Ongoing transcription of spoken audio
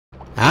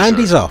And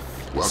he's off.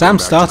 Sam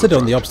started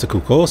on the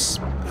obstacle course,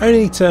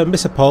 only to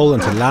miss a pole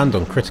and to land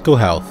on critical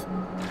health.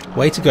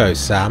 Way to go,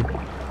 Sam.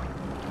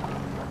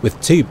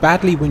 With 2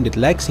 badly wounded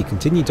legs, he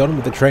continued on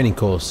with the training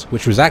course,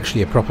 which was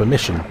actually a proper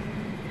mission.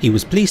 He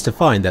was pleased to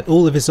find that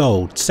all of his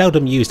old,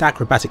 seldom used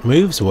acrobatic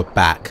moves were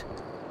back.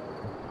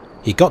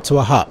 He got to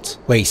a hut,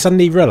 where he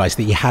suddenly realised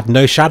that he had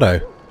no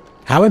shadow.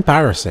 How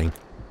embarrassing.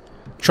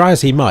 Try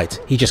as he might,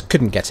 he just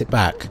couldn't get it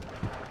back.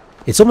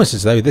 It's almost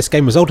as though this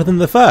game was older than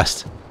the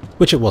first,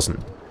 which it wasn't.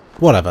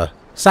 Whatever,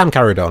 Sam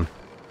carried on.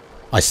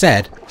 I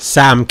said,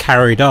 Sam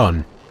carried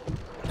on.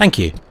 Thank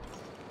you.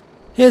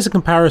 Here's a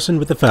comparison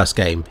with the first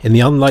game, in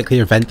the unlikely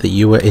event that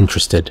you were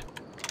interested.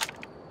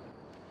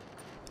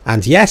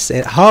 And yes,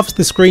 it halves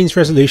the screen's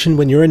resolution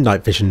when you're in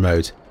night vision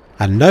mode.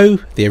 And no,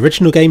 the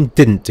original game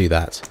didn't do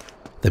that.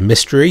 The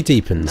mystery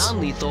deepens.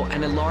 Non-lethal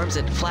and alarms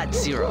at flat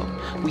 0.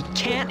 We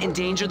can't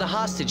endanger the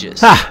hostages.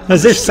 Ha!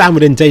 As if Sam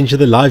would endanger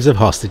the lives of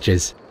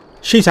hostages.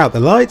 Shoot out the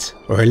light,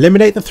 or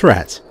eliminate the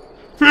threat.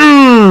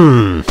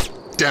 Damn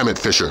it,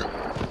 Fisher.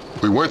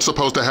 We weren't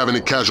supposed to have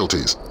any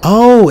casualties.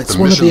 Oh, it's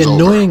one of the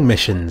annoying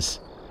missions.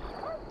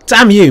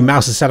 Damn you,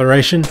 mouse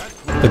acceleration.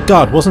 The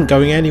guard wasn't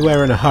going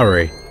anywhere in a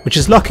hurry, which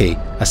is lucky,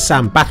 as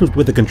Sam battled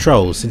with the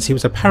controls since he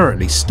was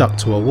apparently stuck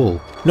to a wall.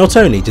 Not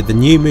only did the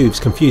new moves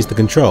confuse the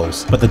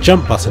controls, but the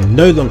jump button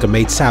no longer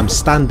made Sam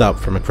stand up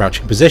from a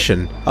crouching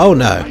position. Oh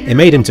no, it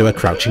made him do a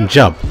crouching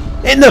jump.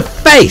 In the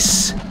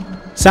face!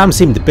 Sam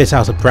seemed a bit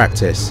out of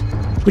practice,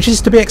 which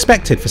is to be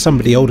expected for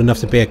somebody old enough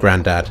to be a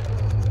granddad,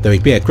 though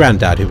he'd be a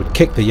granddad who would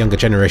kick the younger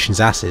generation's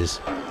asses.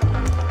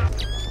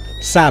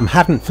 Sam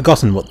hadn't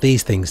forgotten what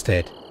these things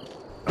did.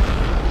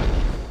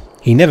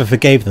 He never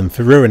forgave them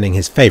for ruining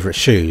his favourite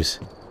shoes.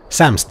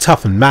 Sam's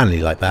tough and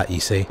manly like that, you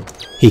see.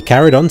 He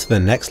carried on to the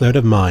next load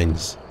of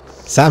mines.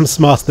 Sam's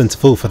smarter than to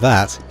fall for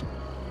that.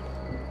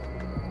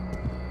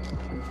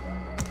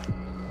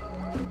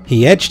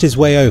 He edged his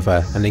way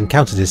over and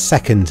encountered his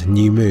second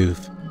new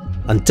move,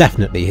 and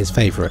definitely his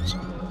favourite.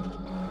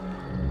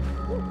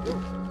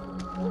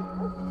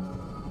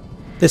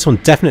 This one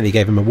definitely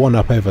gave him a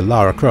 1-up over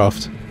Lara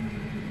Croft.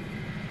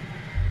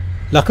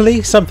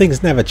 Luckily, some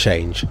things never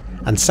change,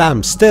 and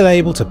Sam's still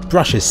able to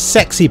brush his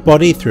sexy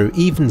body through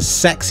even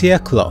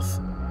sexier cloth.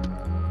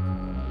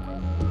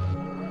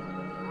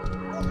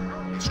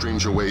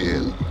 Streams your way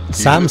in.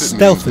 Sam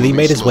stealthily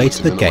made his way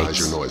to the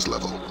gates.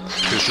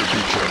 Fisher,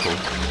 be careful.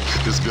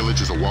 This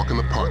village is a walk in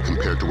the park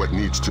compared to what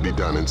needs to be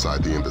done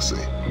inside the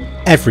embassy.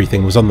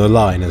 Everything was on the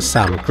line as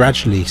Sam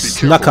gradually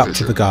snuck up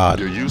to the guard,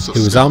 who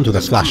was armed with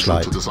a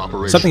flashlight,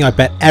 something I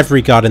bet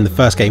every guard in the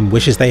first game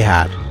wishes they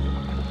had.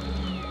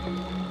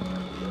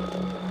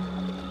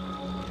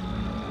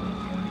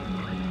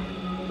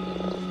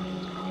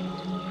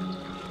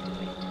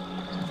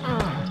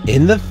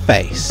 In the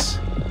face.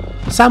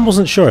 Sam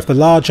wasn't sure if the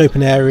large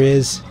open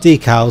areas,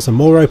 decals and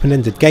more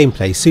open-ended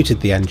gameplay suited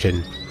the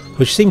engine,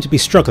 which seemed to be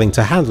struggling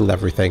to handle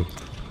everything.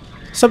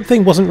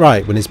 Something wasn't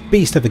right when his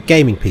beast of a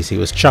gaming PC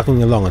was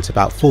chugging along at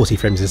about 40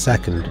 frames a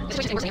second.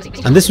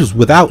 And this was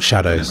without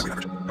shadows.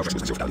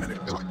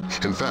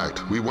 In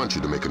fact, we want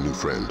you to make a new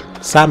friend.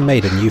 Sam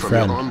made a new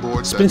friend.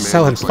 Splinter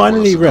Cell had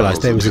finally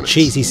realised that it was a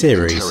cheesy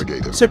series,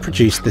 so it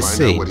produced this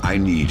scene. I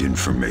need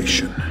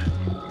information.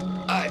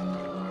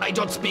 I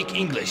don't speak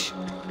English.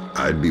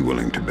 I'd be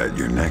willing to bet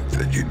your neck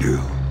that you do.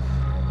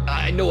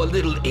 I know a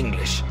little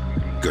English.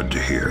 Good to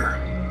hear.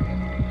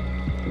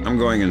 I'm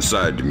going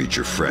inside to meet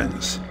your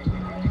friends.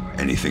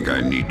 Anything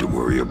I need to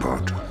worry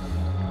about?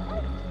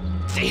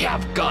 They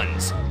have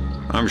guns.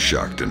 I'm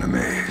shocked and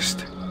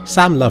amazed.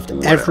 Sam loved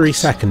every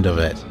second of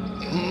it.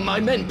 My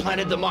men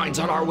planted the mines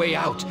on our way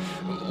out.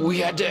 We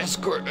had to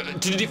escort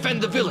to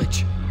defend the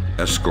village.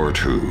 Escort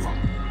who?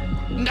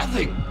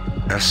 Nothing.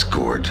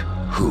 Escort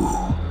who?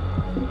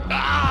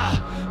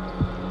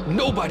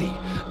 Nobody.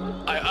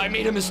 I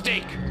made a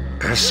mistake.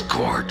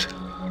 Escort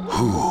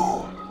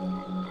who?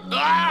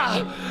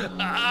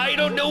 I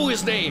don't know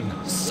his name.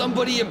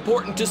 Somebody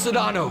important to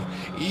Sedano.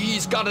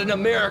 He's got an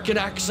American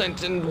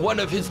accent and one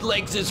of his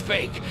legs is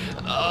fake.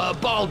 A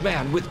bald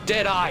man with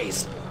dead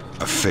eyes.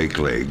 A fake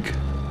leg?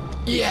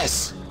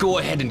 Yes. Go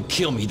ahead and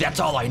kill me, that's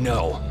all I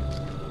know.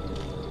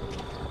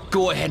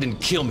 Go ahead and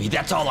kill me,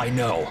 that's all I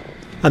know.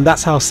 And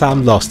that's how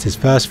Sam lost his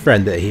first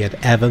friend that he had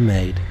ever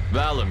made.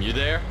 Valum, you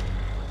there?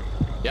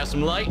 Got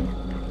some light?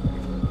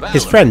 Valum,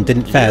 his friend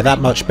didn't fare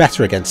that much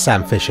better against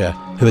Sam Fisher,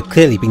 who had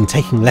clearly been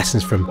taking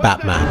lessons from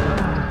Batman.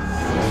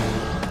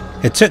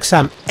 It took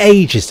Sam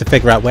ages to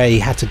figure out where he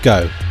had to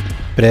go,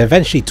 but it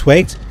eventually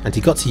twigged and he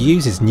got to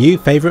use his new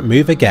favourite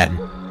move again.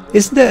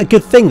 Isn't it a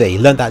good thing that he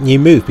learnt that new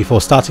move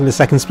before starting the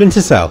second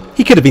Splinter Cell?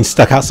 He could have been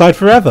stuck outside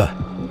forever.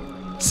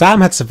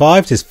 Sam had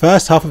survived his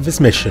first half of his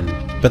mission,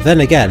 but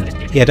then again,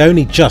 he had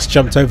only just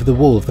jumped over the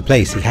wall of the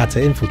place he had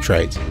to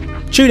infiltrate.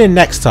 Tune in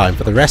next time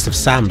for the rest of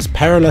Sam's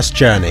perilous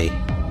journey.